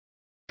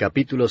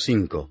Capítulo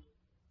 5.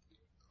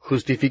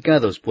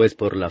 Justificados pues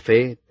por la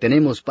fe,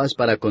 tenemos paz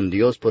para con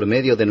Dios por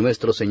medio de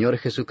nuestro Señor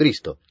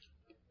Jesucristo,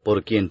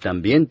 por quien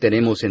también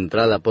tenemos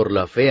entrada por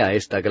la fe a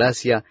esta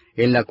gracia,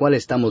 en la cual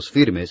estamos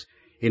firmes,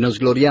 y nos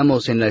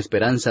gloriamos en la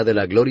esperanza de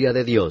la gloria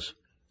de Dios.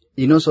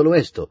 Y no solo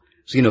esto,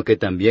 sino que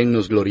también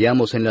nos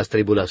gloriamos en las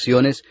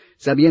tribulaciones,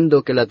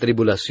 sabiendo que la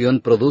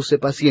tribulación produce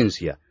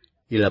paciencia,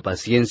 y la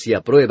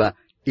paciencia prueba,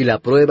 y la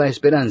prueba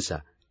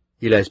esperanza,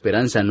 y la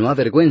esperanza no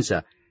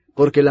avergüenza,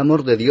 porque el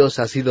amor de Dios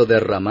ha sido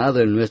derramado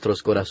en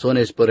nuestros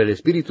corazones por el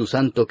Espíritu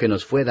Santo que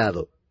nos fue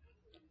dado.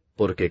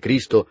 Porque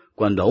Cristo,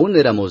 cuando aún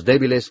éramos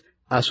débiles,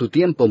 a su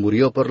tiempo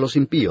murió por los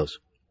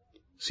impíos.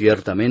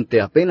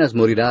 Ciertamente apenas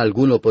morirá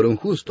alguno por un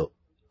justo.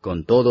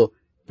 Con todo,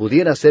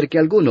 pudiera ser que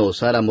alguno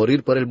osara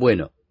morir por el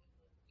bueno.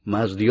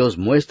 Mas Dios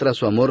muestra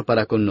su amor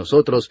para con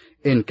nosotros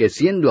en que,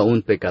 siendo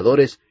aún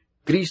pecadores,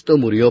 Cristo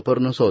murió por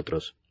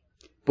nosotros.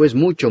 Pues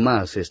mucho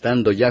más,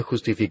 estando ya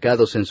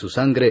justificados en su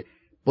sangre,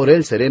 por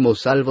él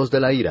seremos salvos de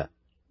la ira.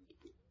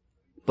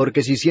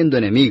 Porque si siendo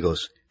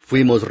enemigos,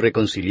 fuimos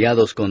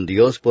reconciliados con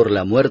Dios por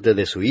la muerte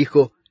de su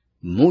Hijo,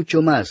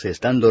 mucho más,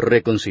 estando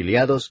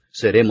reconciliados,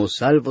 seremos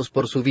salvos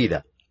por su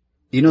vida.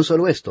 Y no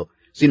solo esto,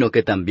 sino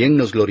que también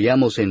nos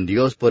gloriamos en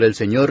Dios por el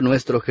Señor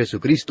nuestro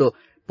Jesucristo,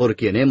 por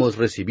quien hemos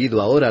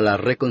recibido ahora la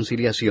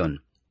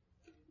reconciliación.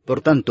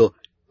 Por tanto,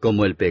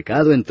 como el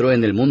pecado entró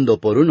en el mundo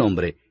por un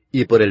hombre,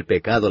 y por el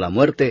pecado la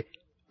muerte,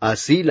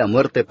 así la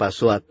muerte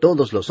pasó a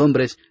todos los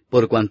hombres,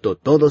 por cuanto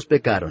todos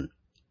pecaron.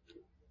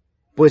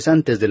 Pues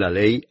antes de la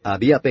ley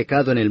había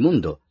pecado en el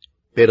mundo,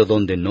 pero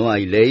donde no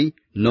hay ley,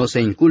 no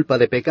se inculpa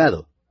de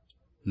pecado.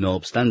 No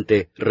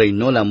obstante,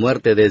 reinó la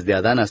muerte desde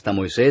Adán hasta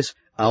Moisés,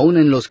 aun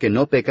en los que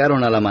no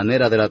pecaron a la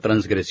manera de la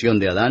transgresión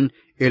de Adán,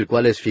 el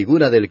cual es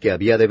figura del que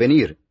había de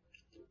venir.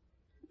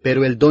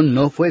 Pero el don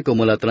no fue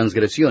como la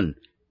transgresión,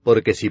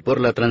 porque si por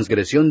la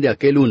transgresión de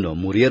aquel uno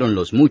murieron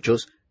los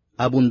muchos,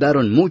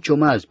 abundaron mucho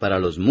más para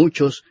los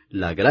muchos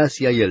la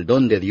gracia y el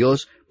don de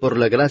Dios por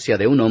la gracia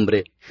de un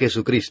hombre,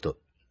 Jesucristo.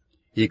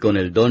 Y con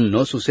el don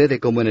no sucede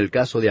como en el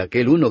caso de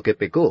aquel uno que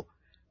pecó,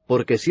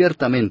 porque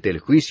ciertamente el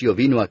juicio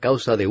vino a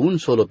causa de un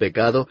solo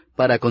pecado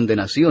para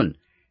condenación,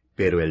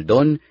 pero el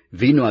don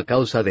vino a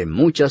causa de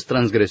muchas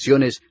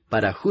transgresiones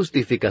para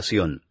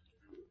justificación.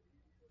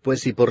 Pues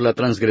si por la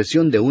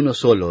transgresión de uno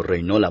solo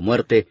reinó la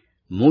muerte,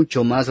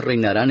 mucho más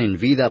reinarán en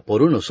vida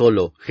por uno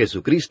solo,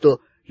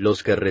 Jesucristo,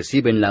 los que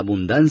reciben la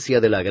abundancia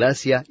de la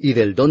gracia y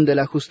del don de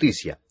la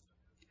justicia.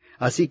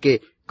 Así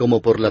que,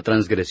 como por la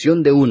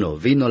transgresión de uno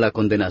vino la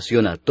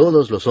condenación a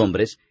todos los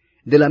hombres,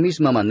 de la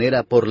misma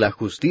manera por la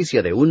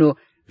justicia de uno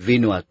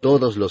vino a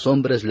todos los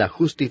hombres la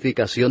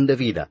justificación de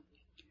vida.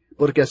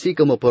 Porque así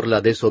como por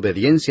la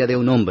desobediencia de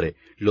un hombre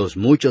los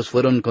muchos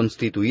fueron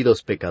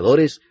constituidos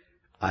pecadores,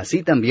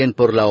 así también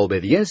por la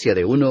obediencia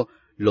de uno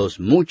los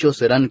muchos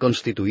serán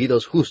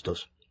constituidos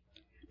justos.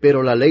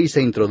 Pero la ley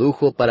se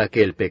introdujo para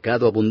que el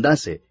pecado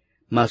abundase,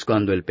 mas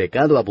cuando el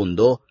pecado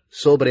abundó,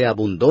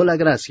 sobreabundó la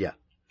gracia,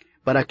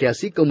 para que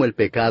así como el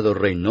pecado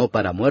reinó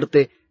para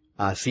muerte,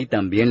 así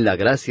también la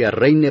gracia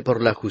reine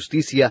por la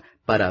justicia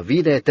para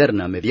vida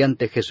eterna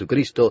mediante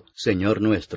Jesucristo, Señor nuestro.